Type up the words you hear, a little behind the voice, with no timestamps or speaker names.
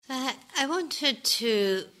wanted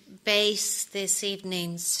to base this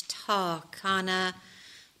evening's talk on a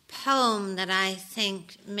poem that I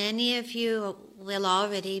think many of you will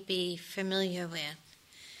already be familiar with.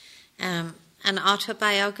 An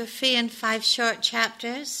autobiography in 5 short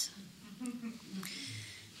chapters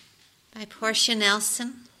by Portia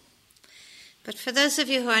Nelson. But for those of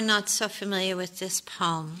you who are not so familiar with this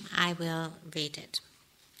poem, I will read it.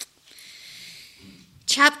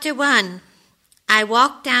 Chapter 1. I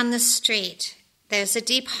walk down the street. There's a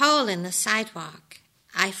deep hole in the sidewalk.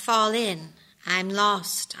 I fall in. I'm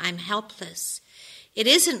lost. I'm helpless. It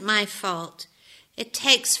isn't my fault. It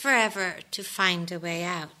takes forever to find a way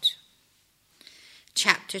out.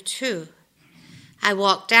 Chapter 2. I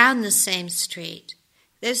walk down the same street.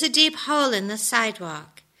 There's a deep hole in the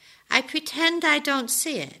sidewalk. I pretend I don't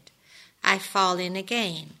see it. I fall in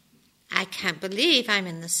again. I can't believe I'm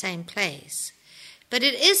in the same place. But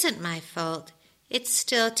it isn't my fault. It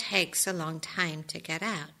still takes a long time to get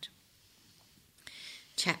out.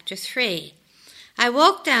 Chapter 3. I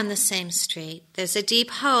walk down the same street. There's a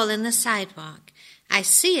deep hole in the sidewalk. I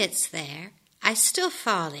see it's there. I still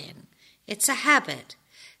fall in. It's a habit.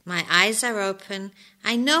 My eyes are open.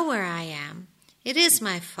 I know where I am. It is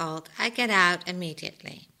my fault. I get out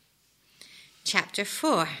immediately. Chapter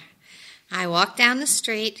 4. I walk down the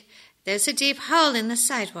street. There's a deep hole in the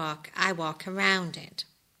sidewalk. I walk around it.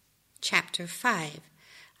 Chapter 5.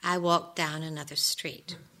 I walk down another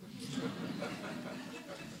street.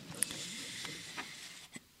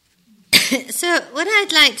 So what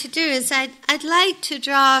I'd like to do is I'd like to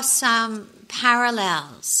draw some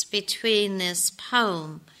parallels between this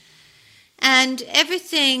poem and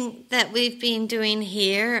everything that we've been doing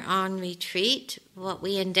here on retreat, what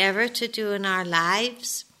we endeavor to do in our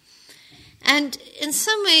lives, and in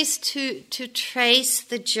some ways to trace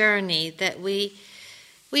the journey that we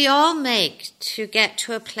all make to get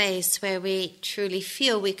to a place where we truly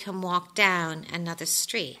feel we can walk down another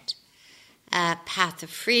street. A path of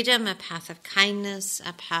freedom, a path of kindness,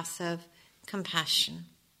 a path of compassion.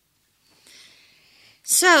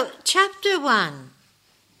 So, chapter 1.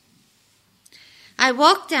 I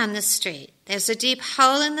walk down the street. There's a deep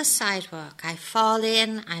hole in the sidewalk. I fall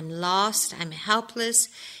in. I'm lost. I'm helpless.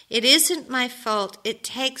 It isn't my fault. It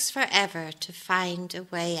takes forever to find a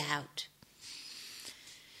way out.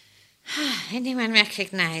 Anyone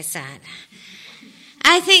recognize that?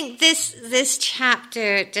 I think this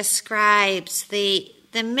chapter describes the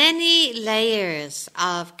many layers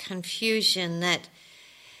of confusion that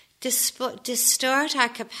distort our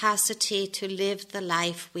capacity to live the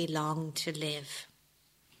life we long to live.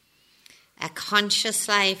 A conscious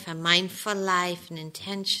life, a mindful life, an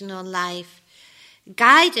intentional life,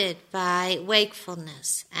 guided by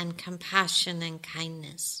wakefulness and compassion and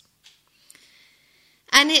kindness.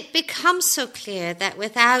 And it becomes so clear that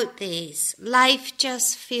without these, life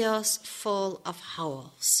just feels full of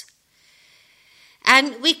holes.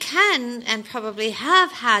 And we can, and probably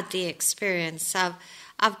have had the experience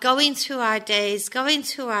of going through our days, going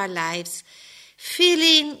through our lives,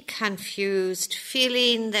 feeling confused,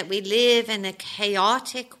 feeling that we live in a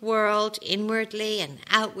chaotic world inwardly and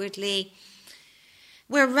outwardly,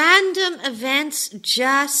 where random events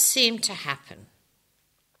just seem to happen.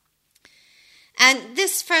 And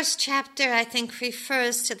this first chapter, I think,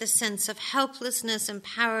 refers to the sense of helplessness and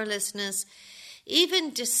powerlessness,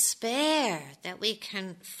 even despair that we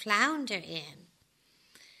can flounder in.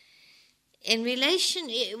 In relation,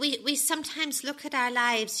 we sometimes look at our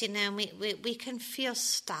lives, and we can feel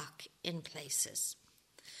stuck in places.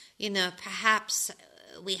 Perhaps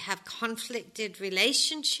we have conflicted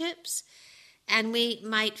relationships, and we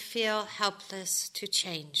might feel helpless to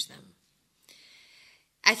change them.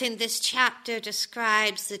 I think this chapter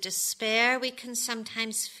describes the despair we can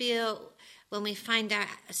sometimes feel when we find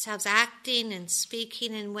ourselves acting and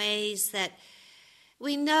speaking in ways that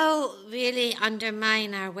we know really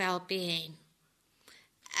undermine our well-being.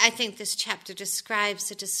 I think this chapter describes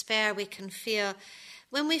the despair we can feel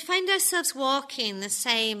when we find ourselves walking the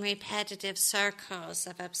same repetitive circles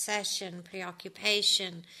of obsession,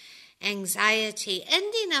 preoccupation, anxiety,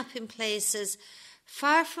 ending up in places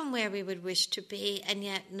far from where we would wish to be, and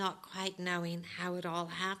yet not quite knowing how it all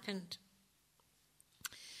happened.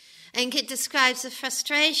 And it describes the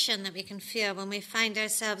frustration that we can feel when we find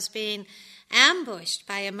ourselves being ambushed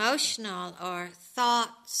by emotional or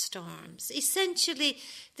thought storms. Essentially,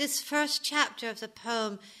 this first chapter of the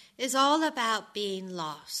poem is all about being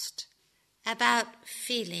lost, about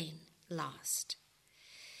feeling lost.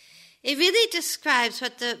 It really describes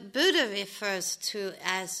what the Buddha refers to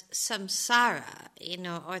as samsara,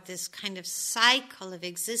 or this kind of cycle of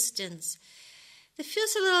existence that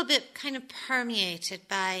feels a little bit kind of permeated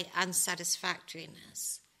by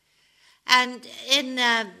unsatisfactoriness. And in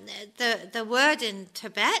the word in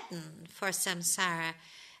Tibetan for samsara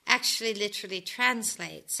actually literally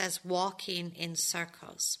translates as walking in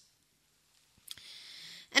circles.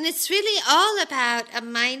 And it's really all about a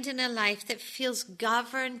mind and a life that feels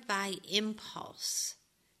governed by impulse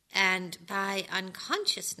and by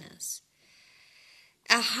unconsciousness.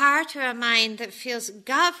 A heart or a mind that feels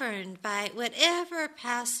governed by whatever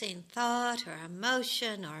passing thought or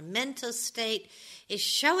emotion or mental state is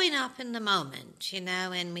showing up in the moment,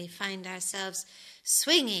 and we find ourselves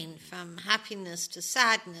swinging from happiness to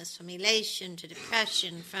sadness, from elation to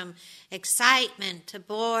depression, from excitement to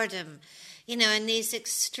boredom, and these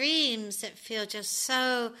extremes that feel just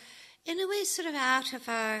so, in a way, sort of out of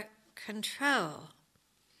our control.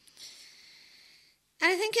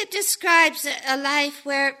 I think it describes a life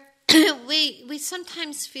where we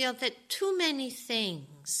sometimes feel that too many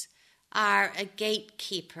things are a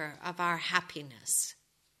gatekeeper of our happiness.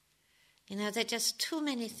 That just too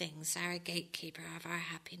many things are a gatekeeper of our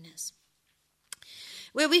happiness.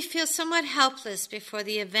 Where we feel somewhat helpless before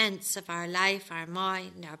the events of our life, our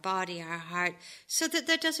mind, our body, our heart, so that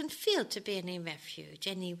there doesn't feel to be any refuge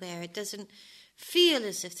anywhere. It doesn't feel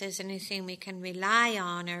as if there's anything we can rely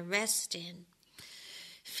on or rest in.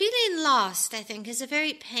 Feeling lost, I think, is a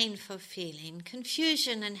very painful feeling.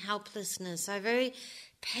 Confusion and helplessness are very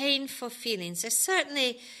painful feelings. They're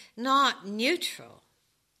certainly not neutral.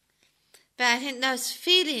 But I think those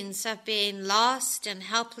feelings of being lost and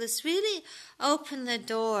helpless really open the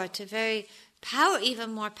door to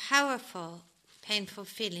even more powerful, painful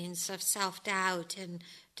feelings of self-doubt and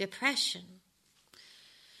depression.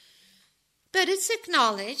 But it's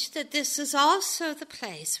acknowledged that this is also the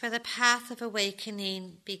place where the path of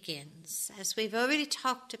awakening begins. As we've already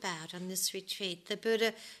talked about on this retreat, the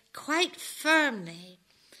Buddha quite firmly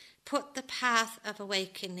put the path of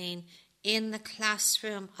awakening in the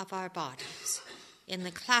classroom of our bodies, in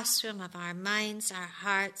the classroom of our minds, our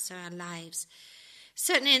hearts, our lives.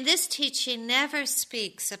 Certainly in this teaching never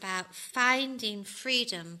speaks about finding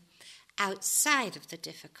freedom outside of the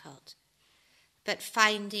difficult, but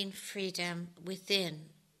finding freedom within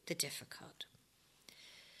the difficult.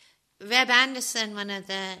 Reb Anderson, one of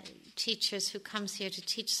the teachers who comes here to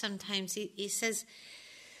teach sometimes, he says,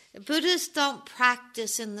 Buddhists don't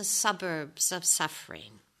practice in the suburbs of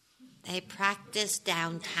suffering. They practice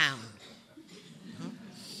downtown.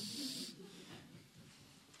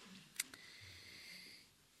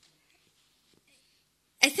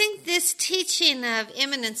 I think this teaching of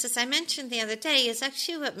immanence, as I mentioned the other day, is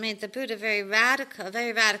actually what made the Buddha a very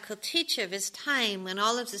radical teacher of his time, when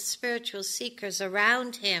all of the spiritual seekers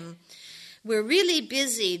around him were really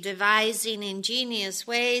busy devising ingenious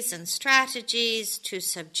ways and strategies to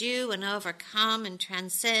subdue and overcome and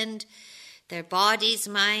transcend their bodies,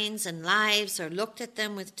 minds, and lives, or looked at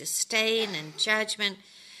them with disdain and judgment.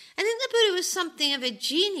 I think the Buddha was something of a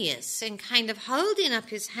genius in kind of holding up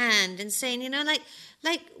his hand and saying,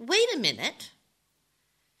 wait a minute.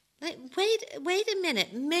 Wait a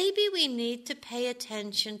minute. Maybe we need to pay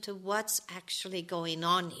attention to what's actually going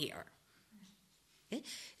on here. Okay?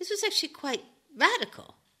 This was actually quite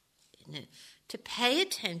radical, to pay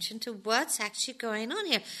attention to what's actually going on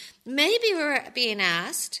here. Maybe we're being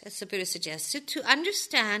asked, as the Buddha suggested, to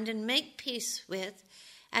understand and make peace with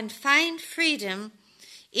and find freedom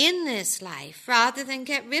in this life rather than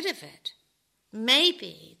get rid of it.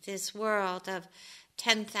 Maybe this world of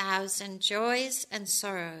 10,000 joys and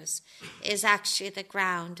sorrows is actually the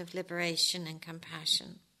ground of liberation and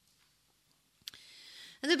compassion.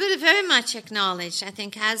 And the Buddha very much acknowledged, I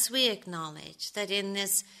think, as we acknowledge, that in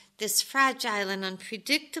this fragile and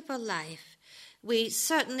unpredictable life, we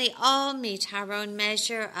certainly all meet our own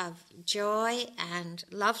measure of joy and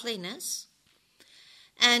loveliness,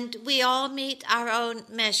 and we all meet our own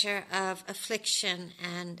measure of affliction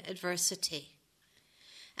and adversity.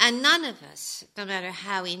 And none of us, no matter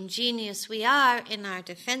how ingenious we are in our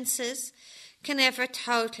defenses, can ever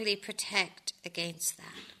totally protect against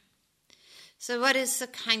that. So what is the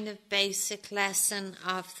kind of basic lesson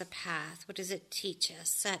of the path? What does it teach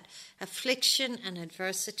us? That affliction and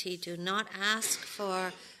adversity do not ask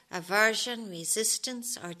for aversion,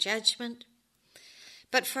 resistance, or judgment,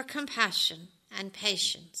 but for compassion and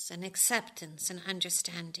patience and acceptance and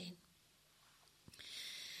understanding.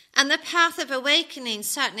 And the path of awakening,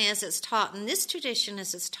 certainly as it's taught in this tradition,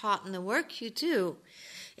 as it's taught in the work you do,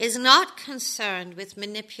 is not concerned with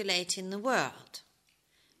manipulating the world.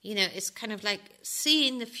 It's kind of like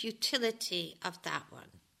seeing the futility of that one.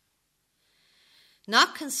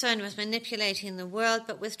 Not concerned with manipulating the world,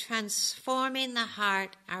 but with transforming the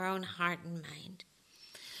heart, our own heart and mind.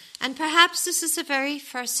 And perhaps this is the very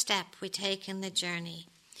first step we take in the journey,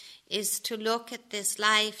 is to look at this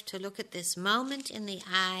life, to look at this moment in the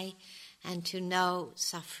eye, and to know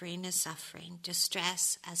suffering as suffering,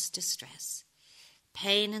 distress as distress,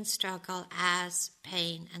 pain and struggle as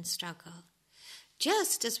pain and struggle.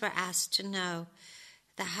 Just as we're asked to know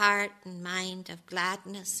the heart and mind of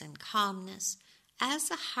gladness and calmness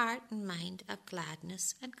as a heart and mind of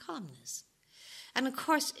gladness and calmness. And of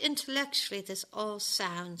course, intellectually, this all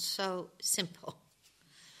sounds so simple.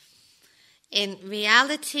 In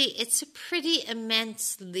reality, it's a pretty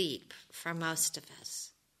immense leap for most of us.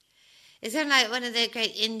 Isn't like one of the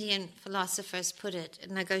great Indian philosophers put it,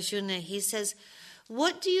 Nagarjuna? He says,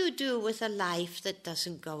 "What do you do with a life that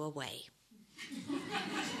doesn't go away?"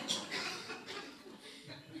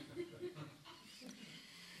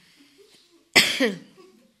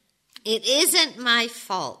 It isn't my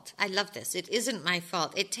fault. I love this. It isn't my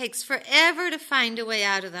fault. It takes forever to find a way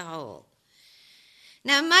out of the hole.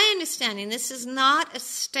 Now, in my understanding, this is not a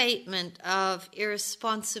statement of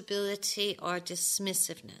irresponsibility or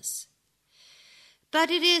dismissiveness. But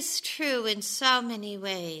it is true in so many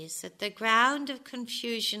ways that the ground of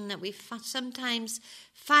confusion that we sometimes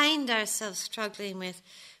find ourselves struggling with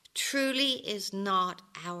truly is not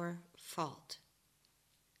our fault.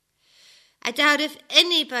 I doubt if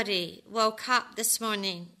anybody woke up this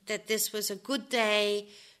morning that this was a good day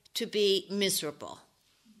to be miserable.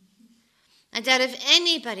 I doubt if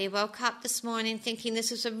anybody woke up this morning thinking this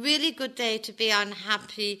was a really good day to be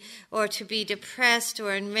unhappy or to be depressed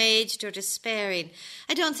or enraged or despairing.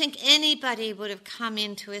 I don't think anybody would have come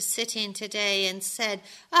into a sitting today and said,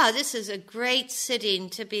 "Oh, this is a great sitting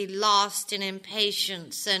to be lost in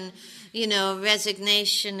impatience and,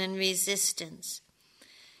 resignation and resistance."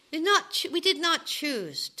 We did not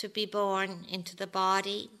choose to be born into the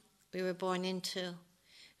body we were born into.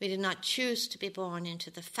 We did not choose to be born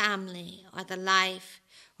into the family or the life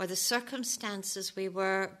or the circumstances we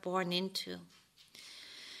were born into.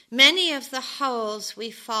 Many of the holes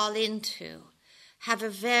we fall into have a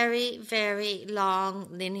very, very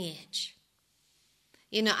long lineage.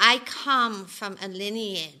 I come from a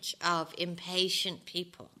lineage of impatient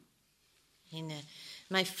people.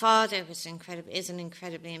 My father is an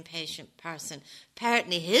incredibly impatient person.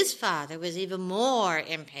 Apparently his father was even more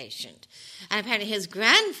impatient. And apparently his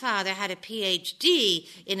grandfather had a PhD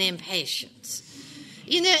in impatience.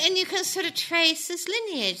 And you can sort of trace this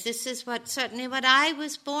lineage. This is certainly what I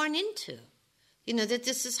was born into. That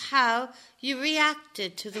this is how you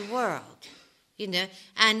reacted to the world.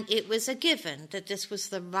 And it was a given that this was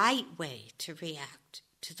the right way to react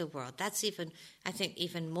to the world. That's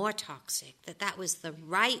even more toxic, that was the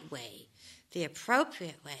right way, the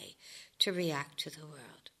appropriate way to react to the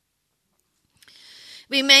world.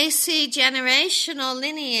 We may see generational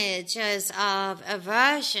lineages of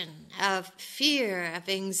aversion, of fear, of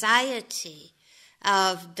anxiety,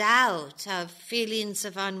 of doubt, of feelings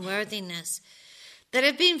of unworthiness that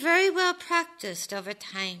have been very well practiced over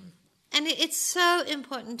time. And it's so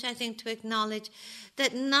important, I think, to acknowledge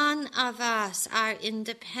that none of us are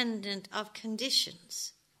independent of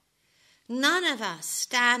conditions. None of us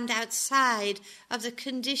stand outside of the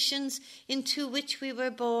conditions into which we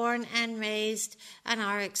were born and raised and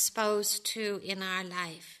are exposed to in our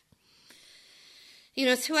life.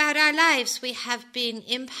 Throughout our lives, we have been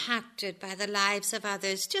impacted by the lives of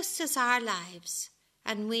others, just as our lives,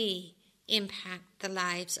 and we impact the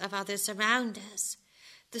lives of others around us.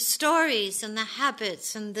 The stories and the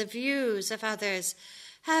habits and the views of others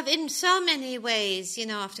have in so many ways,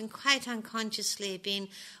 often quite unconsciously been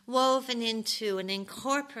woven into and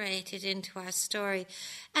incorporated into our story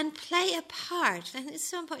and play a part, and it's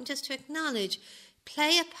so important just to acknowledge,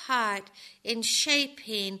 play a part in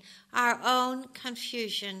shaping our own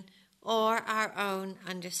confusion or our own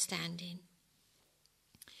understanding.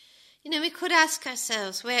 We could ask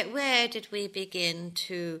ourselves, where did we begin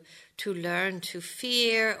to learn to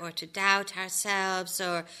fear or to doubt ourselves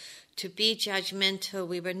or to be judgmental?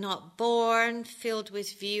 We were not born filled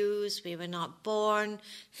with views. We were not born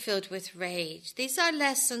filled with rage. These are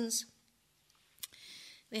lessons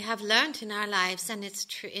we have learned in our lives, and it's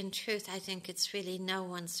in truth, I think it's really no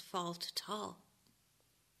one's fault at all.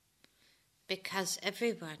 Because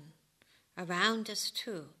everyone around us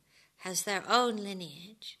too has their own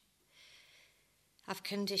lineage of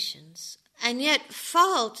conditions. And yet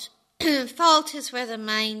fault is where the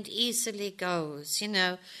mind easily goes,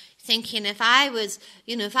 thinking if I was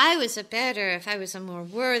a more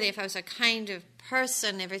worthy, if I was a kind of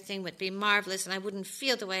person, everything would be marvelous and I wouldn't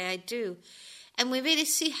feel the way I do. And we really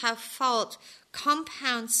see how fault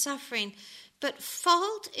compounds suffering But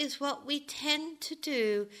fault is what we tend to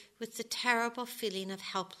do with the terrible feeling of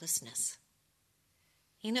helplessness.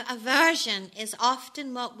 Aversion is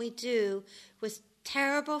often what we do with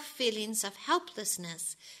terrible feelings of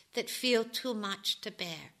helplessness that feel too much to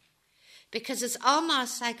bear. Because it's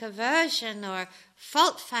almost like aversion or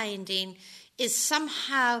fault-finding is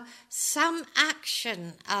somehow some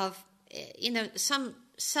action of, some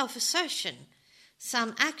self-assertion,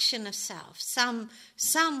 some action of self,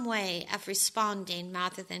 some way of responding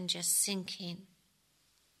rather than just sinking.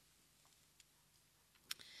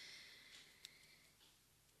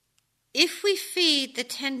 If we feed the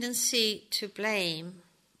tendency to blame,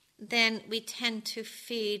 then we tend to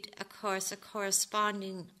feed, of course, a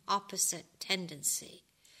corresponding opposite tendency.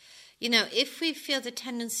 If we feel the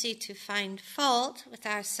tendency to find fault with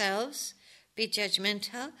ourselves, be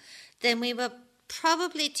judgmental, then we will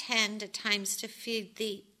probably tend at times to feed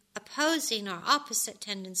the opposing or opposite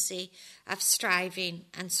tendency of striving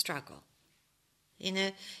and struggle.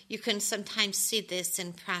 You can sometimes see this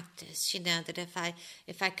in practice, that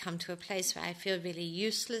if I come to a place where I feel really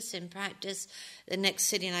useless in practice, the next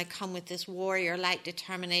sitting I come with this warrior-like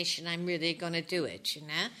determination, I'm really going to do it,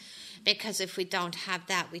 Because if we don't have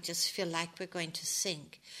that, we just feel like we're going to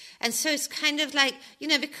sink. And so it's kind of like,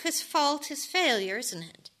 because fault is failure, isn't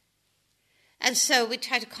it? And so we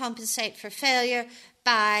try to compensate for failure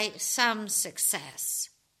by some success.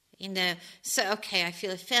 So, okay, I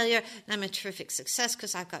feel a failure, and I'm a terrific success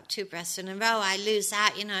because I've got 2 breaths in a row. I lose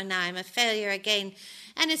that, now I'm a failure again.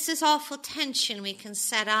 And it's this awful tension we can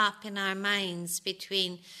set up in our minds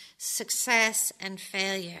between success and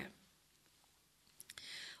failure.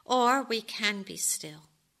 Or we can be still.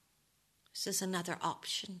 This is another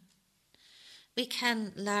option. We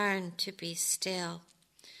can learn to be still,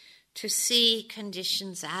 to see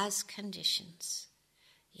conditions as conditions.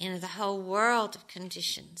 The whole world of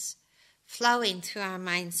conditions flowing through our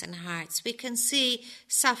minds and hearts. We can see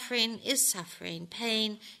suffering is suffering,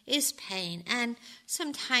 pain is pain, and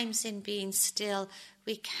sometimes in being still,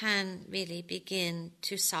 we can really begin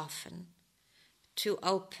to soften, to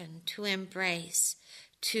open, to embrace,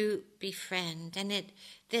 to befriend. And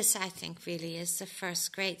this, I think, really is the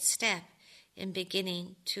first great step in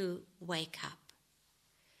beginning to wake up.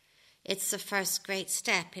 It's the first great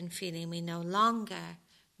step in feeling we no longer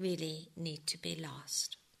really need to be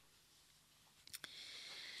lost.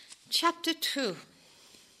 Chapter 2.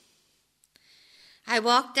 I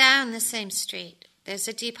walk down the same street. There's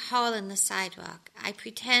a deep hole in the sidewalk. I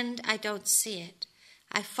pretend I don't see it.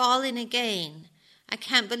 I fall in again. I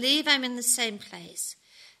can't believe I'm in the same place.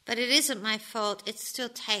 But it isn't my fault. It still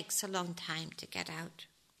takes a long time to get out.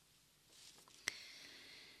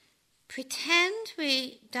 Pretend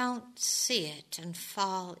we don't see it and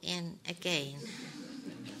fall in again.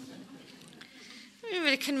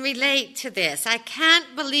 Everybody can relate to this. I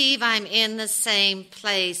can't believe I'm in the same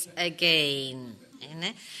place again.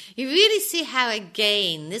 You really see how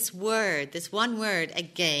again, this one word,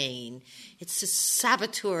 again, it's a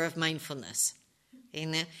saboteur of mindfulness.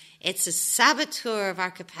 It's a saboteur of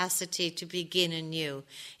our capacity to begin anew.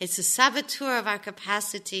 It's a saboteur of our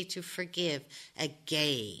capacity to forgive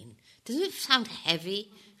again. Doesn't it sound heavy?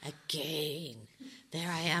 Again. There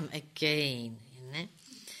I am again.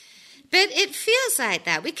 But it feels like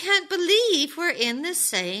that. We can't believe we're in the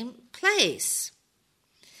same place.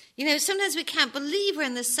 Sometimes we can't believe we're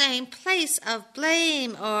in the same place of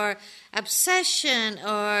blame or obsession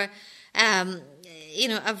or,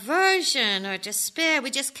 aversion or despair.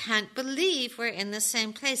 We just can't believe we're in the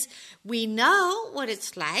same place. We know what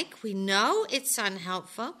it's like. We know it's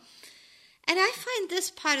unhelpful. And I find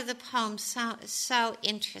this part of the poem so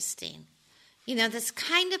interesting. This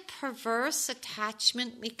kind of perverse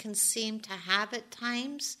attachment we can seem to have at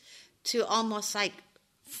times to almost like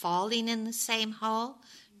falling in the same hole,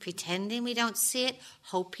 pretending we don't see it,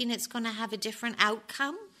 hoping it's going to have a different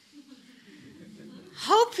outcome.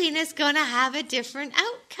 Hoping it's going to have a different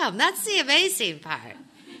outcome. That's the amazing part.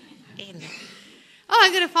 Oh,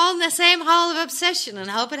 I'm going to fall in the same hole of obsession and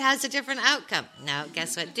hope it has a different outcome. No,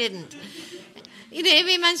 guess what? Didn't. It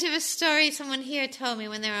reminds me of a story someone here told me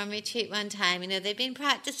when they were on retreat one time. They'd been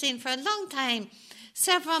practicing for a long time,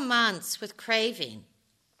 several months with craving.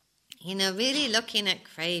 Really looking at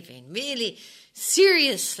craving, really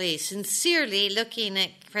seriously, sincerely looking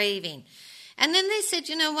at craving. And then they said,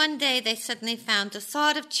 one day they suddenly found the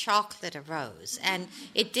thought of chocolate arose and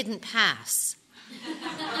it didn't pass.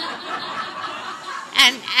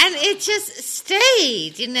 And it just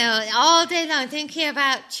stayed, all day long, thinking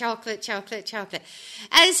about chocolate.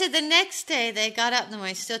 And so the next day they got up in the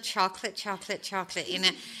morning, still chocolate.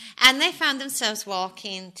 And they found themselves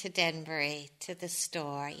walking to Denbury, to the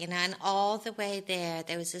store, and all the way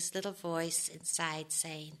there was this little voice inside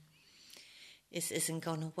saying, "This isn't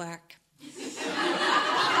going to work.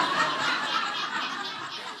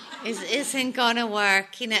 It isn't going to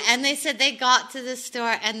work," And they said they got to the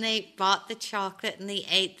store and they bought the chocolate and they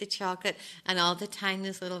ate the chocolate. And all the time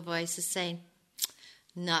this little voice is saying,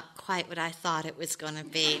 "Not quite what I thought it was going to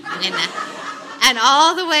be." And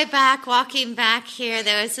all the way back, walking back here,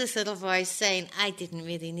 there was this little voice saying, "I didn't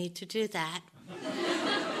really need to do that.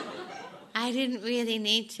 I didn't really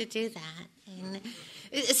need to do that." And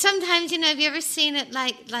sometimes, have you ever seen it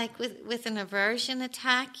like with an aversion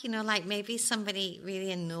attack? Like maybe somebody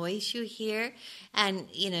really annoys you here and,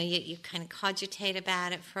 you kind of cogitate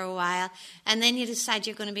about it for a while and then you decide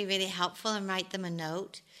you're going to be really helpful and write them a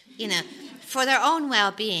note, for their own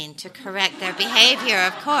well-being, to correct their behavior,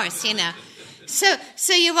 of course,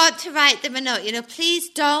 So you want to write them a note, "Please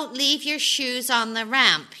don't leave your shoes on the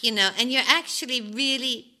ramp," and you're actually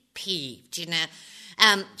really peeved,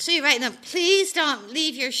 So you write them, "Please don't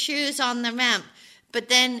leave your shoes on the ramp." But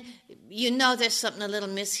then there's something a little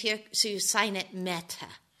miss here, so you sign it Meta.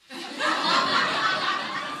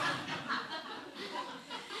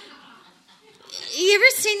 You ever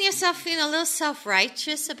seen yourself feeling a little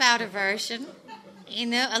self-righteous about aversion?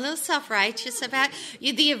 A little self-righteous about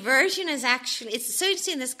it. The aversion is actually, it's so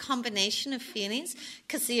interesting, this combination of feelings,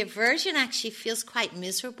 because the aversion actually feels quite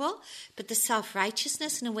miserable, but the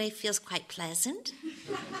self-righteousness in a way feels quite pleasant.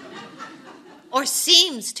 Or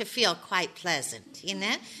seems to feel quite pleasant,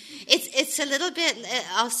 It's a little bit,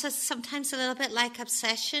 also sometimes a little bit like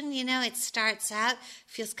obsession, It starts out,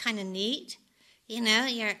 feels kind of neat,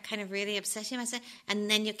 You're kind of really obsessing myself, and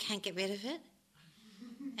then you can't get rid of it.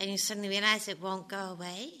 And you suddenly realize it won't go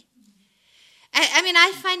away.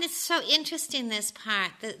 I find it so interesting, this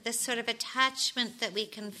part, the sort of attachment that we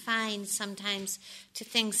can find sometimes to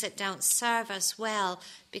things that don't serve us well,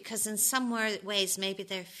 because in some ways maybe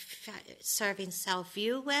they're serving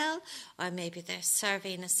self-view well, or maybe they're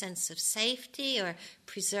serving a sense of safety or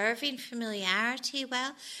preserving familiarity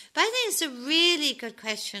well. But I think it's a really good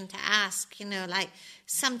question to ask, like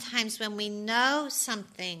sometimes when we know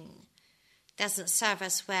something doesn't serve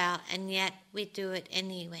us well, and yet we do it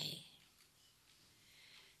anyway.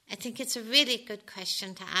 I think it's a really good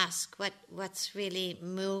question to ask what's really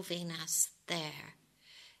moving us there.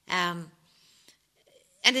 And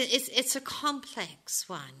it's a complex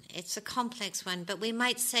one. It's a complex one, but we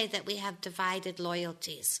might say that we have divided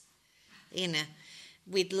loyalties.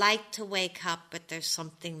 We'd like to wake up, but there's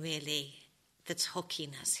something really that's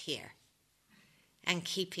hooking us here and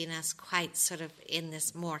keeping us quite sort of in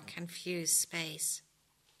this more confused space.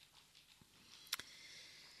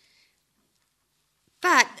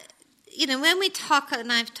 But, when we talk,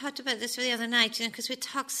 and I've talked about this the other night, because we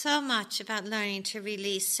talk so much about learning to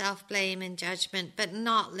release self-blame and judgment, but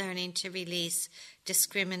not learning to release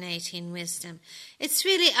discriminating wisdom. It's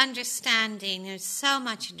really understanding, there's so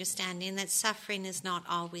much understanding that suffering is not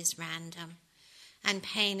always random. And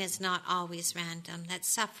pain is not always random. That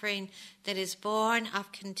suffering that is born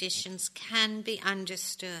of conditions can be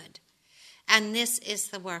understood. And this is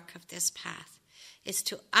the work of this path, is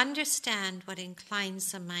to understand what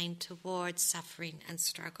inclines the mind towards suffering and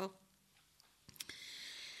struggle.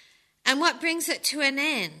 And what brings it to an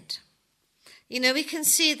end. We can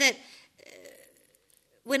see that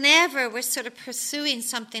whenever we're sort of pursuing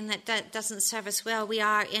something that doesn't serve us well, we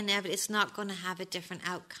are inevitably, it's not going to have a different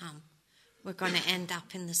outcome. We're going to end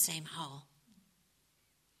up in the same hole.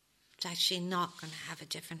 It's actually not going to have a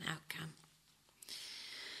different outcome.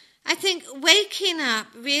 I think waking up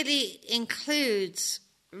really includes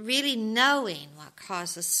really knowing what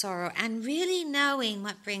causes sorrow and really knowing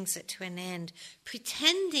what brings it to an end.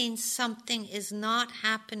 Pretending something is not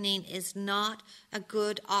happening is not a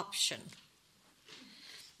good option.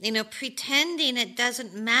 Pretending it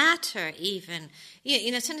doesn't matter even.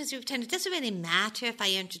 Sometimes we pretend it doesn't really matter if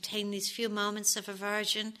I entertain these few moments of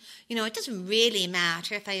aversion. It doesn't really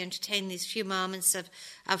matter if I entertain these few moments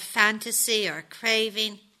of fantasy or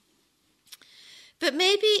craving. But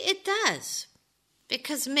maybe it does,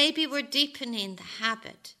 because maybe we're deepening the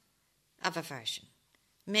habit of aversion.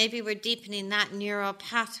 Maybe we're deepening that neural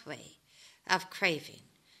pathway of craving.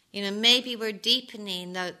 Maybe we're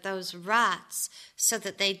deepening those ruts so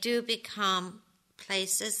that they do become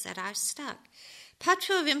places that are stuck.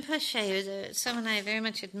 Patrul Rinpoche, who's someone I very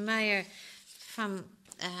much admire from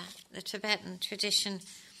the Tibetan tradition,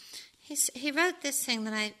 He wrote this thing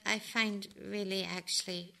that I find really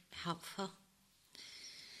actually helpful.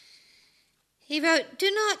 He wrote,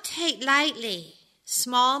 "Do not take lightly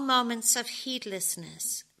small moments of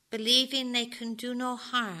heedlessness, believing they can do no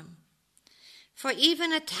harm. For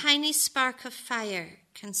even a tiny spark of fire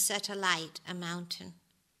can set alight a mountain.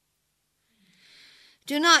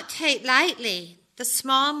 Do not take lightly the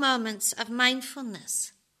small moments of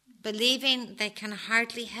mindfulness, believing they can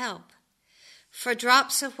hardly help. For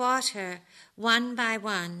drops of water, one by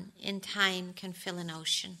one, in time can fill an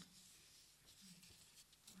ocean."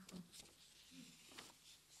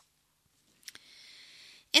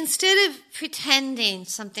 Instead of pretending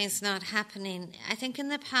something's not happening, I think in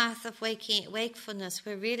the path of wakefulness,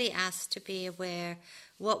 we're really asked to be aware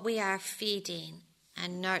what we are feeding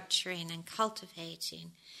and nurturing and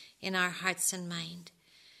cultivating in our hearts and mind,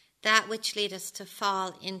 that which lead us to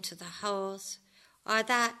fall into the holes, or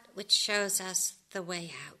that which shows us the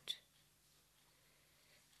way out.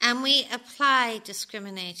 And we apply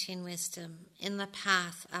discriminating wisdom in the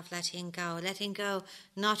path of letting go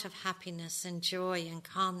not of happiness and joy and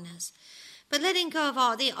calmness, but letting go of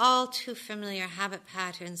all the all too familiar habit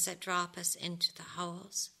patterns that drop us into the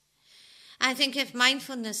holes. I think if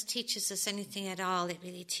mindfulness teaches us anything at all, it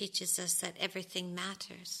really teaches us that everything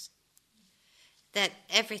matters, that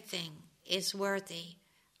everything is worthy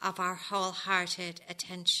of our wholehearted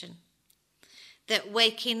attention, that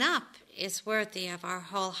waking up is worthy of our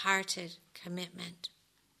wholehearted commitment.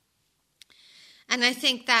 And I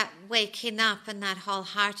think that waking up and that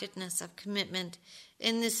wholeheartedness of commitment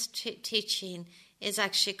in this teaching is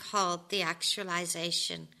actually called the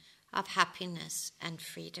actualization of happiness and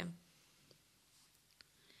freedom.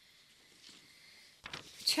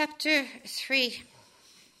 Chapter 3.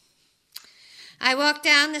 I walk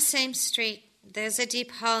down the same street. There's a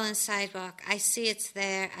deep hole in the sidewalk. I see it's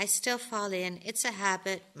there. I still fall in. It's a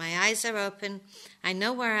habit. My eyes are open. I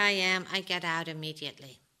know where I am. I get out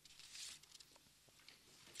immediately.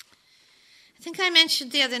 I think I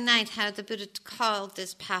mentioned the other night how the Buddha called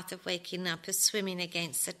this path of waking up as swimming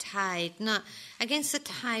against the tide, not against the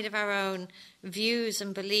tide of our own views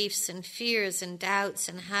and beliefs and fears and doubts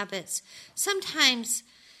and habits. Sometimes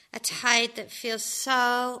a tide that feels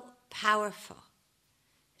so powerful.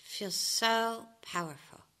 Feels so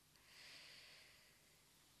powerful.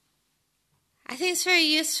 I think it's very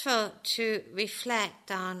useful to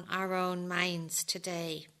reflect on our own minds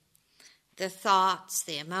today. The thoughts,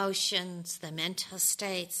 the emotions, the mental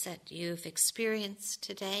states that you've experienced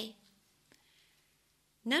today.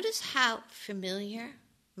 Notice how familiar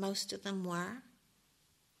most of them were.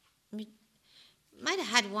 I mean, might have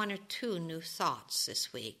had one or two new thoughts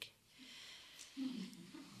this week.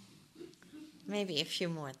 Maybe a few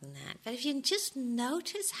more than that. But if you just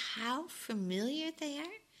notice how familiar they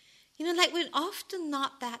are, like we're often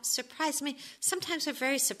not that surprised. I mean, sometimes we're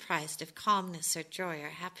very surprised if calmness or joy or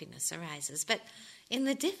happiness arises. But in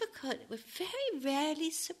the difficult, we're very rarely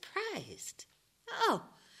surprised. Oh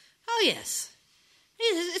yes.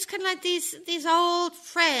 It's kind of like these old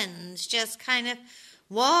friends just kind of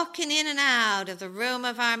walking in and out of the room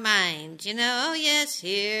of our mind. Oh yes,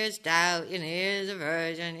 here's doubt, here's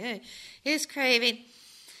aversion, here's craving.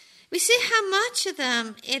 We see how much of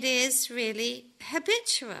them it is really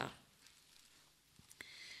habitual.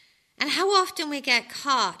 And how often we get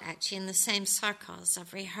caught actually in the same circles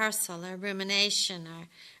of rehearsal or rumination or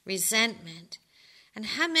resentment. And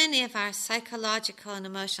how many of our psychological and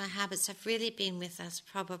emotional habits have really been with us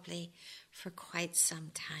probably for quite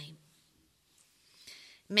some time.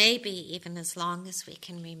 Maybe even as long as we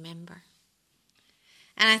can remember.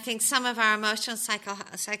 And I think some of our emotional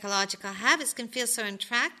psychological habits can feel so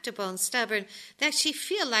intractable and stubborn, they actually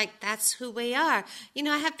feel like that's who we are.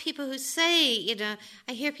 I have people who say,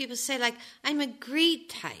 I hear people say like, I'm a greed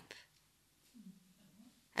type.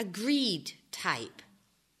 A greed type.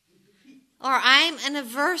 Or I'm an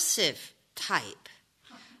aversive type.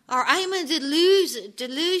 Or I'm a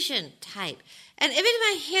delusion type. And every time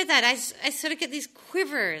I hear that, I sort of get these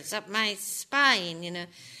quivers up my spine,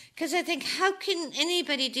 because I think, how can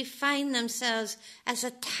anybody define themselves as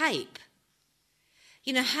a type?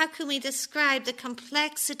 How can we describe the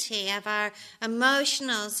complexity of our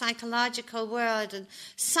emotional, psychological world and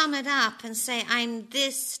sum it up and say, I'm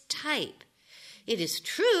this type? It is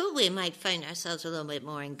true, we might find ourselves a little bit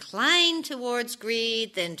more inclined towards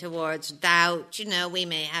greed than towards doubt. We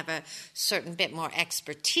may have a certain bit more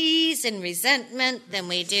expertise in resentment than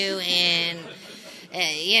we do in,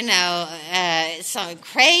 some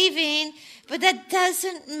craving. But that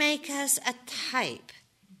doesn't make us a type.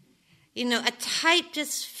 A type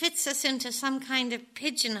just fits us into some kind of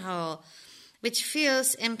pigeonhole, which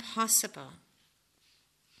feels impossible.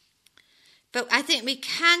 But I think we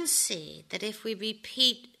can see that if we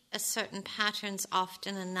repeat a certain patterns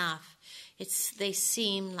often enough, they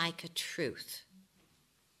seem like a truth.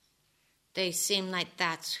 They seem like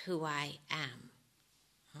that's who I am.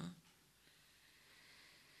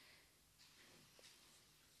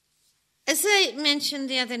 As I mentioned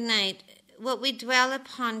the other night, what we dwell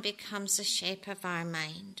upon becomes the shape of our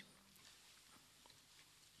mind.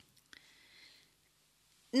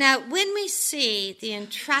 Now, when we see the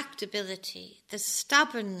intractability, the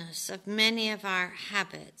stubbornness of many of our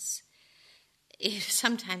habits,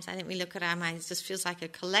 sometimes I think we look at our minds, it just feels like a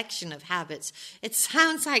collection of habits. It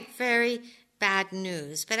sounds like very bad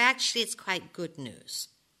news, but actually it's quite good news.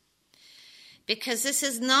 Because this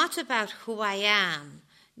is not about who I am.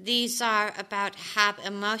 These are about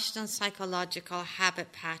emotional and psychological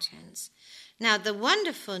habit patterns. Now, the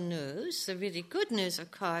wonderful news, the really good news,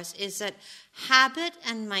 of course, is that habit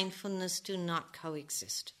and mindfulness do not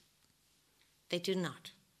coexist. They do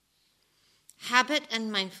not. Habit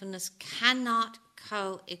and mindfulness cannot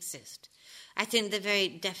coexist. I think the very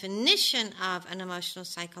definition of an emotional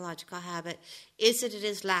psychological habit is that it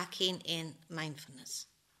is lacking in mindfulness.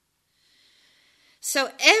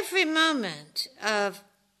 So every moment of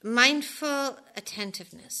mindful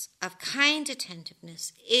attentiveness, of kind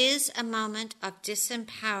attentiveness, is a moment of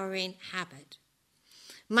disempowering habit.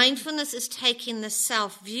 Mindfulness is taking the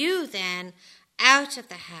self-view then out of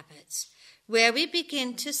the habits, where we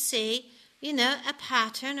begin to see, a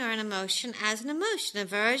pattern or an emotion as an emotion,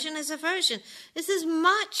 aversion as aversion. This is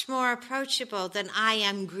much more approachable than I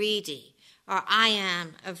am greedy or I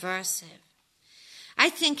am aversive. I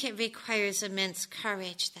think it requires immense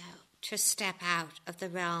courage, though, to step out of the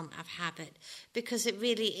realm of habit, because it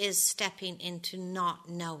really is stepping into not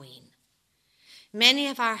knowing. Many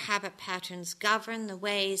of our habit patterns govern the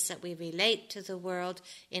ways that we relate to the world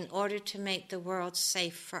in order to make the world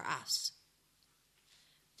safe for us.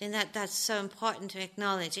 I think that's so important to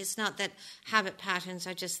acknowledge. It's not that habit patterns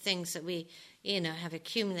are just things that we, have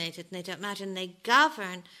accumulated and they don't matter. And they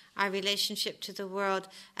govern our relationship to the world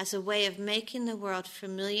as a way of making the world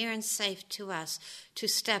familiar and safe to us. To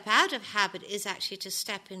step out of habit is actually to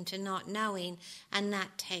step into not knowing, and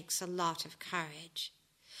that takes a lot of courage.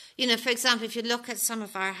 For example, if you look at some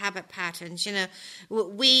of our habit patterns,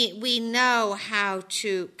 we know how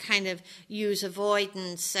to kind of use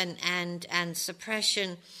avoidance and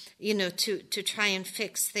suppression, to try and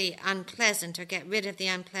fix the unpleasant or get rid of the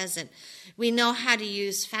unpleasant. We know how to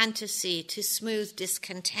use fantasy to smooth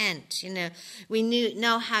discontent. We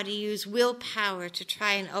know how to use willpower to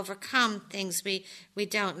try and overcome things we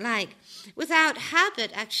don't like. Without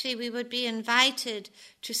habit, actually, we would be invited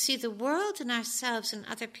to see the world and ourselves and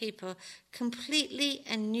other people completely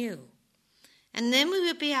anew. And then we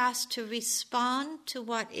would be asked to respond to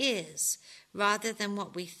what is rather than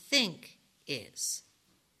what we think is.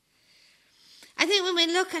 I think when we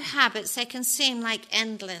look at habits, they can seem like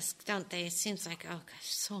endless, don't they? It seems like, oh gosh,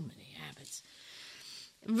 so many habits.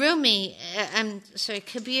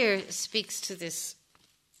 Kabir speaks to this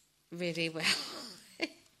really well.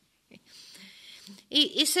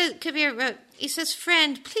 Kabir wrote, he says,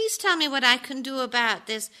 "Friend, please tell me what I can do about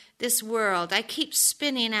this world. I keep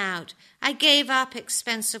spinning out. I gave up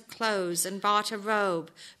expensive clothes and bought a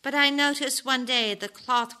robe, but I noticed one day the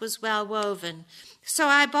cloth was well woven. So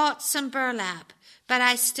I bought some burlap, but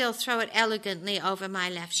I still throw it elegantly over my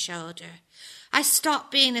left shoulder. I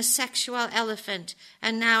stopped being a sexual elephant,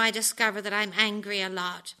 and now I discover that I'm angry a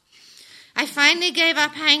lot. I finally gave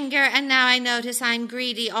up anger, and now I notice I'm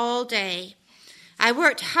greedy all day. I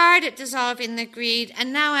worked hard at dissolving the greed,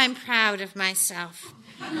 and now I'm proud of myself."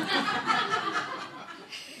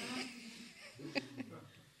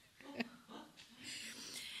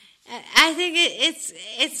 I think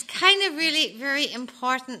it's kind of really very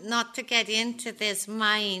important not to get into this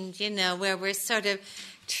mind, where we're sort of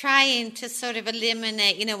trying to sort of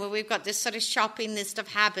eliminate, where we've got this sort of shopping list of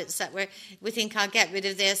habits that we think I'll get rid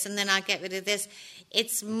of this and then I'll get rid of this.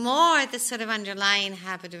 It's more the sort of underlying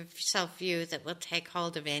habit of self-view that will take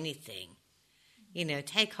hold of anything,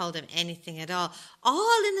 take hold of anything at all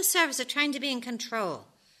in the service of trying to be in control.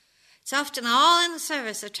 It's often all in the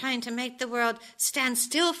service of trying to make the world stand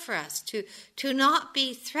still for us, to not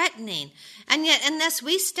be threatening. And yet, unless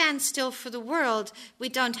we stand still for the world, we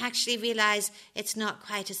don't actually realize it's not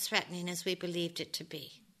quite as threatening as we believed it to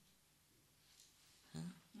be.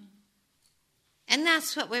 And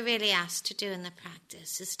that's what we're really asked to do in the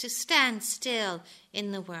practice, is to stand still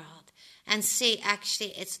in the world and see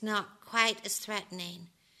actually it's not quite as threatening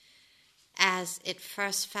as it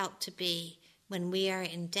first felt to be when we are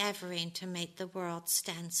endeavoring to make the world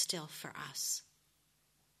stand still for us,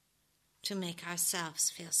 to make ourselves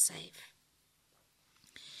feel safe.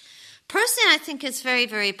 Personally, I think it's very,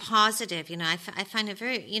 very positive. I find it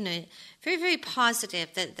very, very, very positive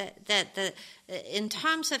that in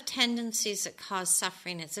terms of tendencies that cause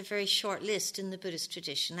suffering, it's a very short list in the Buddhist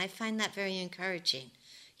tradition. I find that very encouraging.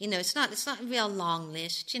 It's not a real long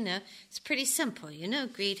list. It's pretty simple.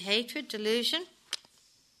 Greed, hatred, delusion.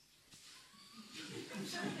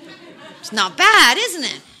 It's not bad, isn't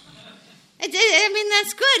it?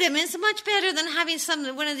 That's good. It's much better than having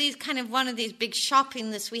one of these big shopping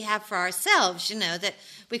lists we have for ourselves, that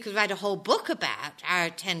we could write a whole book about our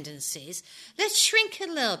tendencies. Let's shrink it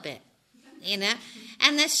a little bit,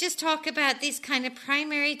 and let's just talk about these kind of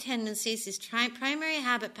primary tendencies, these primary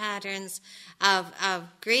habit patterns of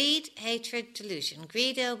greed, hatred, delusion,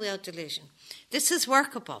 greed, ill will, delusion. This is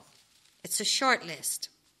workable. It's a short list.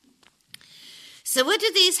 So what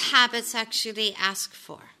do these habits actually ask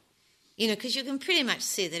for? Because you can pretty much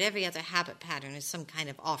see that every other habit pattern is some kind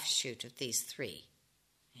of offshoot of these three.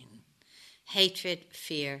 Hatred,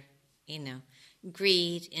 fear,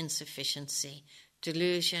 greed, insufficiency,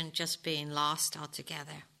 delusion, just being lost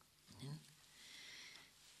altogether.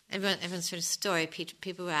 Everyone's sort of story,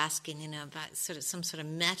 people were asking, about some sort of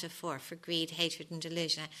metaphor for greed, hatred, and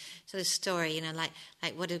delusion. So the story, like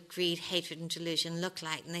what do greed, hatred, and delusion look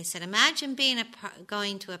like? And they said, imagine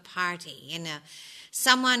going to a party,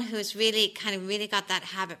 someone who's really got that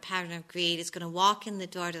habit pattern of greed is going to walk in the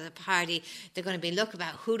door to the party. They're going to be looking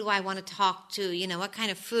about who do I want to talk to? What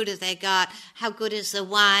kind of food have they got? How good is the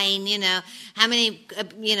wine? How many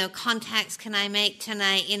contacts can I make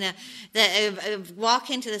tonight? Walk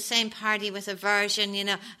into the same party with aversion.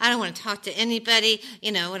 I don't want to talk to anybody.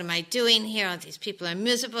 What am I doing here? All these people are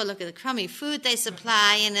miserable. Look at the crummy food they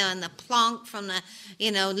supply. And the plonk from the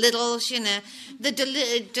littles.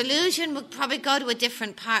 The delusion would probably go to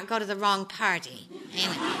go to the wrong party.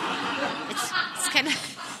 It's kind of,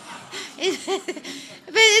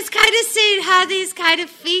 but it's kind of seeing how these kind of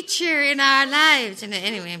feature in our lives.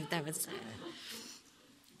 Anyway, that was.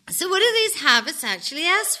 So, what do these habits actually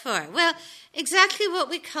ask for? Well, exactly what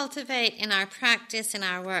we cultivate in our practice, in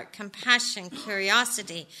our work: compassion,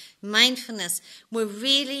 curiosity, mindfulness. We're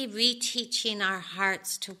really reteaching our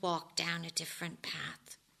hearts to walk down a different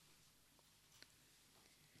path.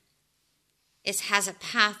 It has a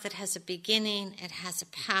path that has a beginning, it has a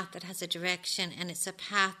path that has a direction, and it's a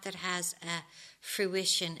path that has a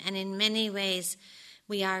fruition. And in many ways,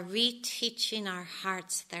 we are reteaching our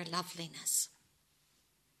hearts their loveliness.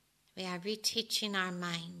 We are reteaching our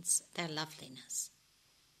minds their loveliness.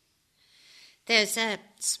 There's a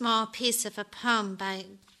small piece of a poem by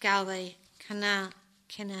Gaia House.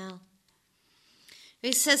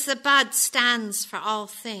 He says, the bud stands for all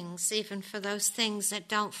things, even for those things that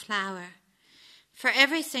don't flower. For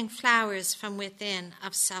everything flowers from within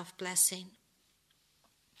of self-blessing.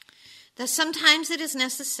 Though sometimes it is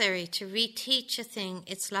necessary to reteach a thing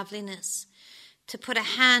its loveliness, to put a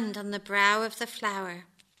hand on the brow of the flower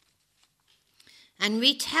and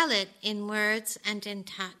retell it in words and in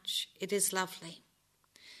touch, it is lovely,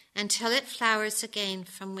 until it flowers again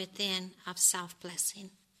from within of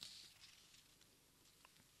self-blessing.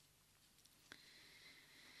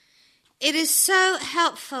 It is so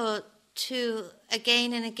helpful to,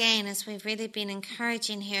 again and again, as we've really been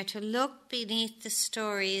encouraging here, to look beneath the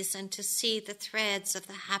stories and to see the threads of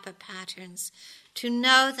the habit patterns, to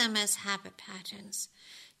know them as habit patterns,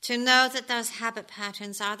 to know that those habit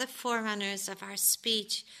patterns are the forerunners of our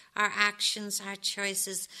speech, our actions, our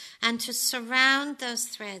choices, and to surround those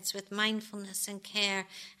threads with mindfulness and care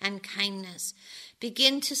and kindness.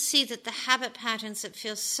 Begin to see that the habit patterns that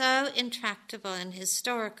feel so intractable and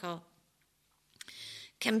historical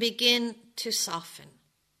can begin to soften.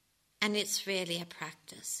 And it's really a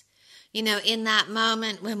practice. In that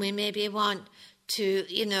moment when we maybe want to,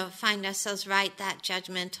 find ourselves write that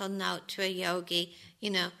judgmental note to a yogi,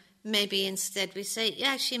 maybe instead we say, yeah,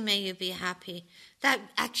 actually, may you be happy.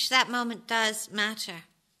 That moment does matter.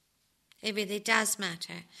 It really does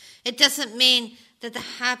matter. It doesn't mean that the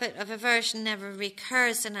habit of aversion never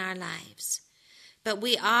recurs in our lives. But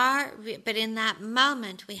in that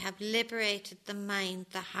moment, we have liberated the mind,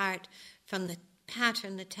 the heart, from the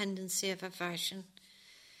pattern, the tendency of aversion.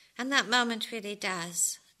 And that moment really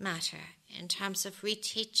does matter in terms of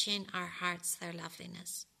reteaching our hearts their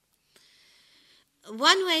loveliness.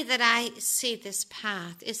 One way that I see this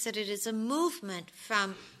path is that it is a movement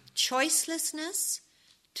from choicelessness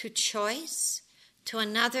to choice to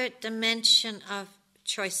another dimension of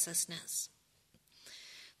choicelessness.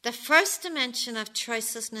 The first dimension of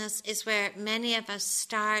choicelessness is where many of us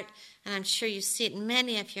start, and I'm sure you see it in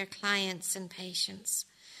many of your clients and patients.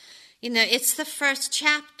 It's the first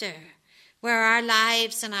chapter where our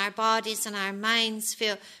lives and our bodies and our minds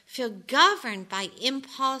feel governed by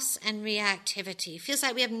impulse and reactivity. It feels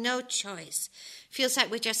like we have no choice. It feels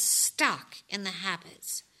like we're just stuck in the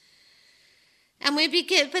habits.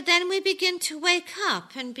 But then we begin to wake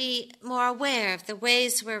up and be more aware of the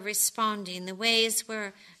ways we're responding, the ways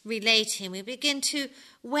we're relating. We begin to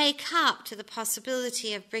wake up to the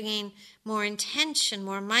possibility of bringing more intention,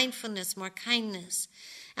 more mindfulness, more kindness.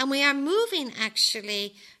 And we are moving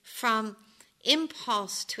actually from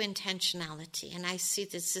impulse to intentionality. And I see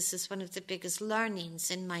this is one of the biggest learnings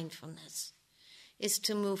in mindfulness, is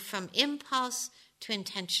to move from impulse to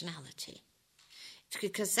intentionality.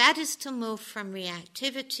 Because that is to move from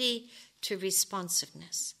reactivity to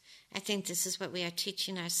responsiveness. I think this is what we are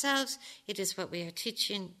teaching ourselves. It is what we are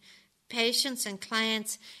teaching patients and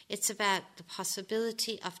clients. It's about the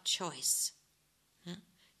possibility of choice,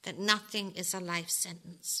 that nothing is a life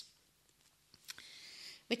sentence.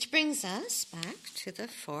 Which brings us back to the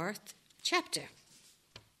 4th chapter.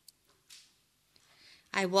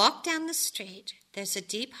 I walk down the street. There's a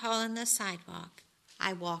deep hole in the sidewalk.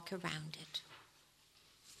 I walk around it.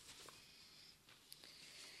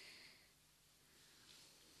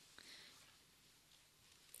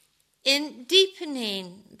 In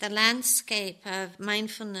deepening the landscape of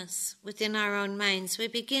mindfulness within our own minds, we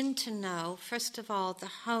begin to know, first of all, the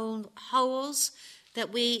holes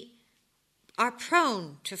that we are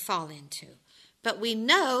prone to fall into. But we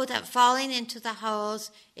know that falling into the holes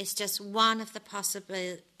is just one of the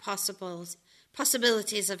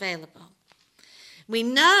possibilities available. We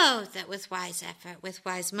know that with wise effort, with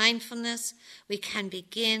wise mindfulness, we can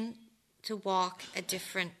begin to walk a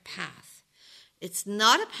different path. It's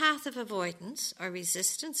not a path of avoidance or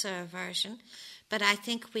resistance or aversion, but I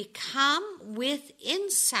think we come with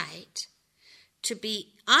insight to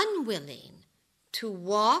be unwilling to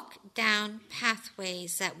walk down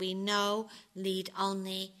pathways that we know lead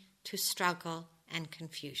only to struggle and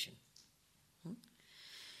confusion.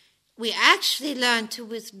 We actually learn to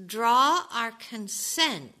withdraw our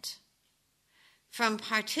consent from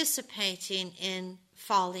participating in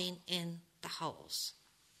falling in the holes.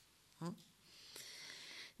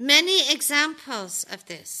 Many examples of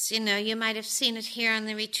this. You might have seen it here on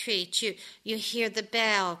the retreat. You hear the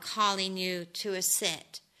bell calling you to a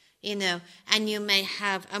sit, and you may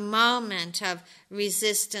have a moment of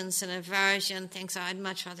resistance and aversion, thinks, I'd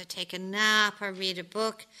much rather take a nap or read a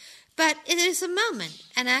book. But it is a moment,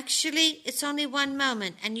 and actually it's only one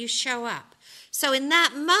moment, and you show up. So in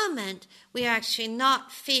that moment, we are actually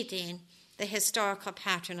not feeding the historical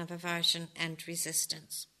pattern of aversion and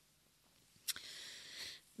resistance.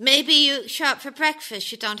 Maybe you show up for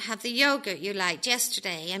breakfast, you don't have the yogurt you liked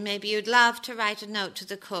yesterday, and maybe you'd love to write a note to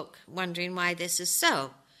the cook, wondering why this is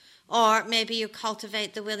so. Or maybe you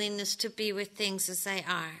cultivate the willingness to be with things as they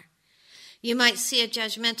are. You might see a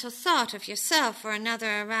judgmental thought of yourself or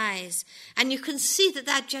another arise, and you can see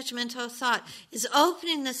that judgmental thought is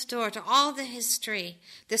opening this door to all the history,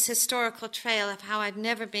 this historical trail of how I've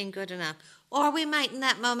never been good enough. Or we might in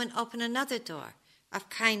that moment open another door of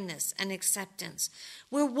kindness and acceptance.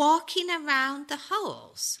 We're walking around the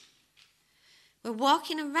holes. We're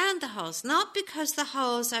walking around the holes, not because the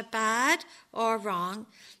holes are bad or wrong,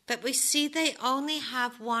 but we see they only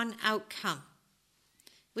have one outcome,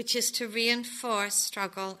 which is to reinforce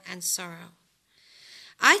struggle and sorrow.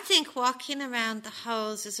 I think walking around the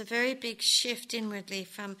holes is a very big shift inwardly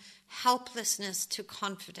from helplessness to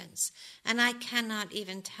confidence. And I cannot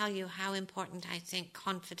even tell you how important I think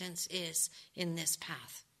confidence is in this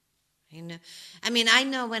path. I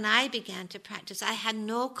know when I began to practice, I had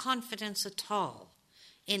no confidence at all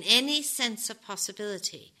in any sense of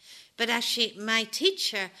possibility. But actually, my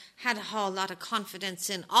teacher had a whole lot of confidence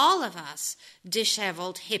in all of us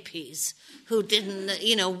disheveled hippies who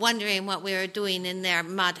didn't, wondering what we were doing in their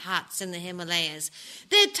mud huts in the Himalayas.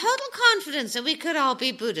 They had total confidence that we could all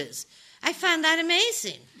be Buddhas. I found that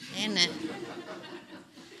amazing, isn't it?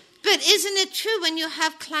 But isn't it true when you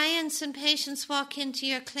have clients and patients walk into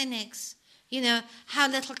your clinics, how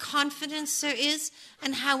little confidence there is,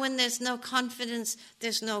 and how when there's no confidence,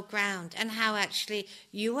 there's no ground, and how actually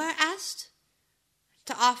you are asked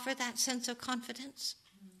to offer that sense of confidence,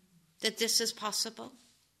 that this is possible,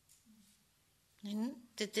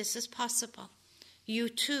 that this is possible. You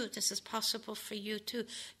too, this is possible for you too.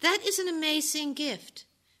 That is an amazing gift.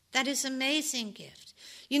 That is an amazing gift.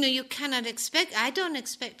 You cannot expect, I don't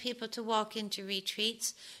expect people to walk into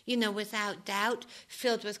retreats, without doubt,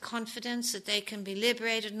 filled with confidence that they can be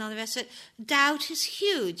liberated and all the rest of it. Doubt is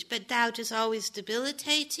huge, but doubt is always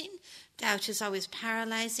debilitating. Doubt is always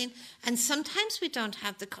paralyzing. And sometimes we don't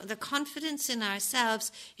have the confidence in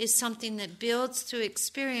ourselves is something that builds through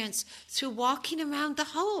experience, through walking around the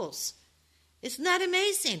holes. Isn't that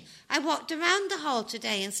amazing? I walked around the hole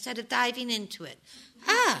today instead of diving into it.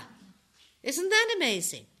 Isn't that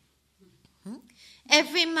amazing?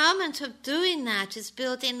 Every moment of doing that is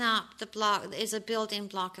building up the block, is a building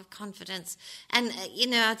block of confidence. And,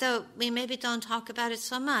 although we maybe don't talk about it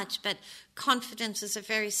so much, but confidence is a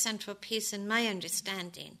very central piece in my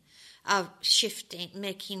understanding of shifting,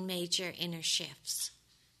 making major inner shifts.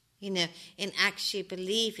 In actually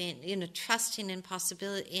believing, trusting in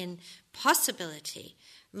possibility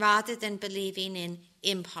rather than believing in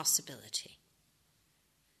impossibility.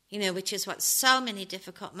 Which is what so many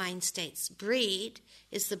difficult mind states breed,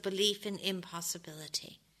 is the belief in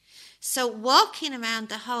impossibility. So walking around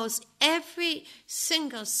the holes, every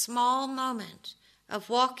single small moment of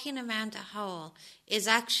walking around a hole is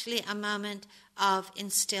actually a moment of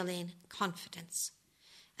instilling confidence.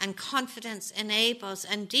 And confidence enables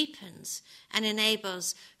and deepens and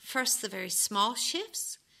enables first the very small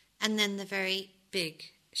shifts and then the very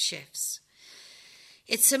big shifts.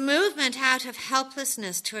 It's a movement out of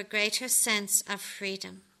helplessness to a greater sense of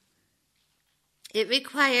freedom. It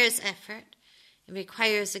requires effort. It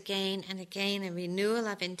requires again and again a renewal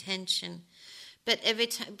of intention. But every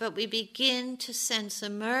time, we begin to sense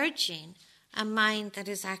emerging a mind that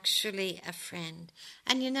is actually a friend.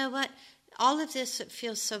 And you know what? All of this that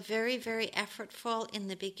feels so very, very effortful in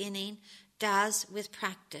the beginning does, with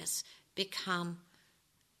practice, become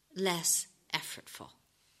less effortful.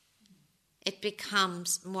 It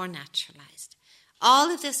becomes more naturalized. All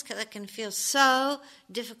of this that can feel so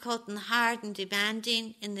difficult and hard and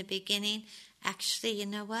demanding in the beginning, actually, you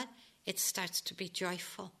know what? It starts to be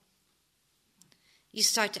joyful. You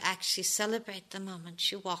start to actually celebrate the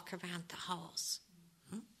moment you walk around the holes.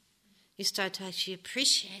 You start to actually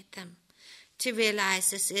appreciate them, to realize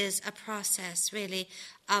this is a process, really,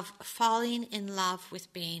 of falling in love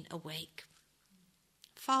with being awake.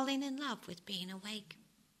 Falling in love with being awake.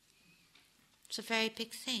 It's a very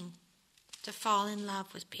big thing, to fall in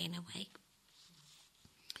love with being awake.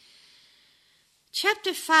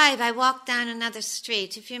 Chapter 5, I walked down another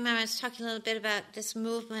street. If you remember, I was talking a little bit about this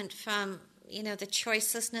movement from, the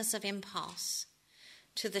choicelessness of impulse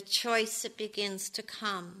to the choice that begins to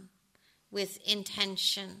come with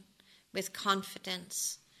intention, with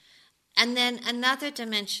confidence. And then another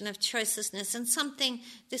dimension of choicelessness, and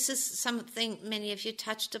this is something many of you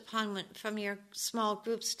touched upon from your small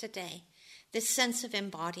groups today. This sense of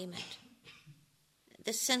embodiment,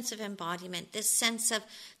 this sense of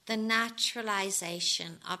the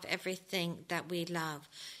naturalization of everything that we love.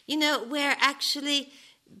 Where actually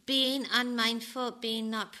being unmindful, being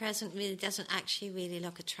not present really doesn't actually really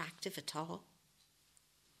look attractive at all.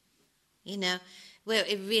 Where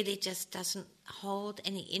it really just doesn't hold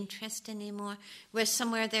any interest anymore, where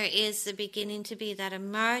somewhere there is the beginning to be that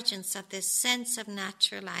emergence of this sense of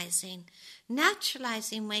naturalizing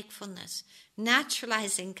wakefulness,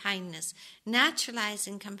 naturalizing kindness,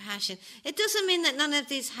 naturalizing compassion. It doesn't mean that none of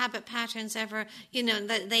these habit patterns ever,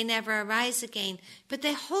 that they never arise again, but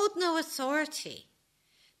they hold no authority.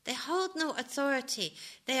 They hold no authority.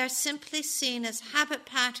 They are simply seen as habit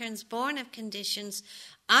patterns born of conditions,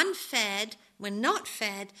 unfed. When not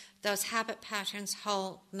fed, those habit patterns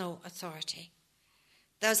hold no authority.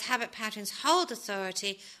 Those habit patterns hold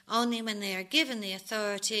authority only when they are given the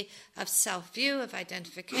authority of self-view, of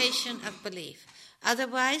identification, of belief.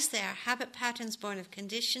 Otherwise, they are habit patterns born of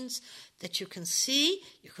conditions that you can see,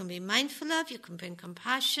 you can be mindful of, you can bring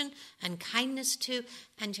compassion and kindness to,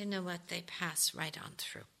 and you know what? They pass right on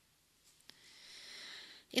through.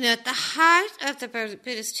 At the heart of the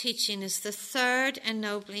Buddhist teaching is the third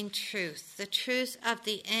ennobling truth, the truth of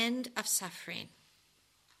the end of suffering.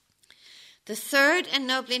 The third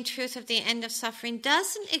ennobling truth of the end of suffering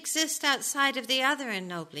doesn't exist outside of the other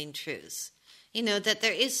ennobling truths. That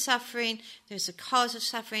there is suffering, there's a cause of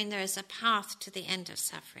suffering, there is a path to the end of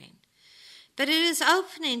suffering. But it is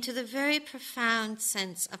opening to the very profound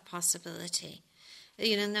sense of possibility.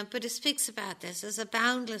 The Buddha speaks about this as a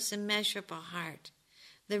boundless, immeasurable heart.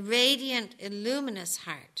 The radiant, illuminous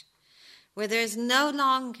heart, where there is no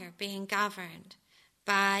longer being governed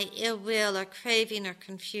by ill will or craving or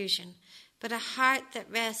confusion, but a heart that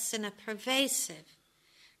rests in a pervasive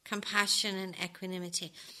compassion and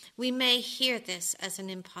equanimity. We may hear this as an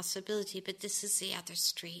impossibility, but this is the other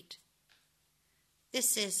street.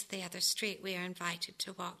 This is the other street we are invited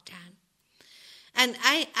to walk down. And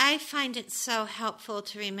I find it so helpful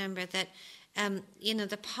to remember that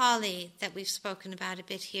the Pali that we've spoken about a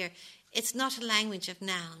bit here It's not a language of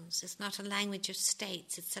nouns. It's not a language of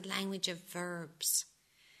states. It's a language of verbs.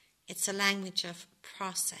 It's a language of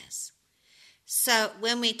process. So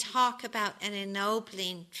when we talk about an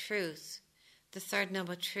ennobling truth, the third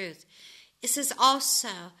noble truth, this is also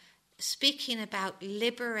speaking about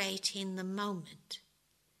liberating the moment.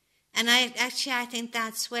 And I think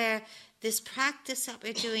that's where this practice that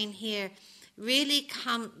we're doing here really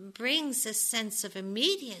brings a sense of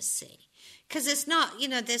immediacy. Because it's not,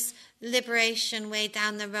 this liberation way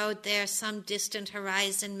down the road there, some distant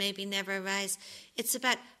horizon, maybe never arise. It's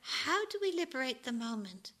about how do we liberate the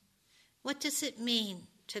moment? What does it mean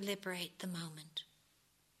to liberate the moment?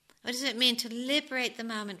 What does it mean to liberate the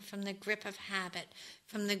moment from the grip of habit,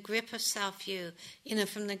 from the grip of self-view,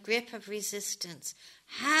 from the grip of resistance?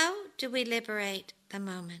 How do we liberate the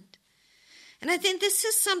moment? And I think this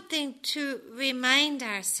is something to remind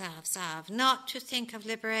ourselves of, not to think of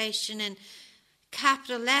liberation in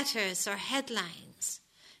capital letters or headlines,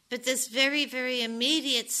 but this very, very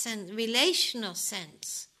immediate relational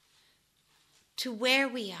sense to where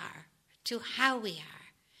we are, to how we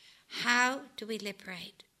are. How do we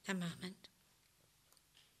liberate the moment?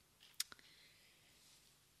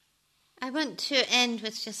 I want to end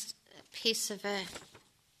with just a piece of a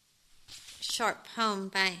short poem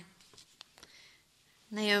by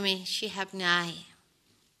Naomi Shihab Nye.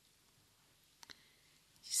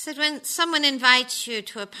 She said, when someone invites you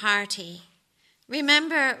to a party,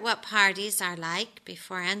 remember what parties are like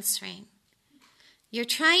before answering. You're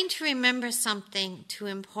trying to remember something too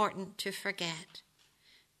important to forget.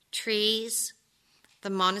 Trees, the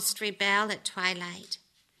monastery bell at twilight.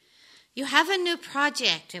 You have a new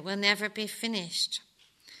project, it will never be finished.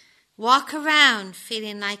 Walk around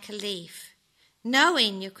feeling like a leaf,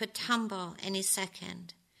 knowing you could tumble any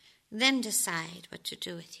second, then decide what to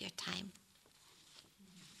do with your time.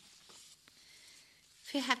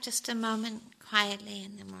 If you have just a moment quietly,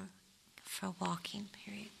 and then we'll go for a walking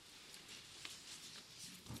period.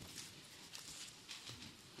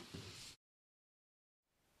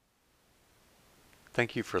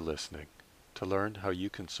 Thank you for listening. To learn how you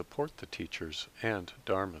can support the teachers and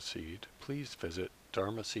Dharma Seed, please visit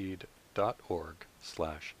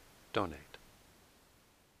dharmaseed.org/donate.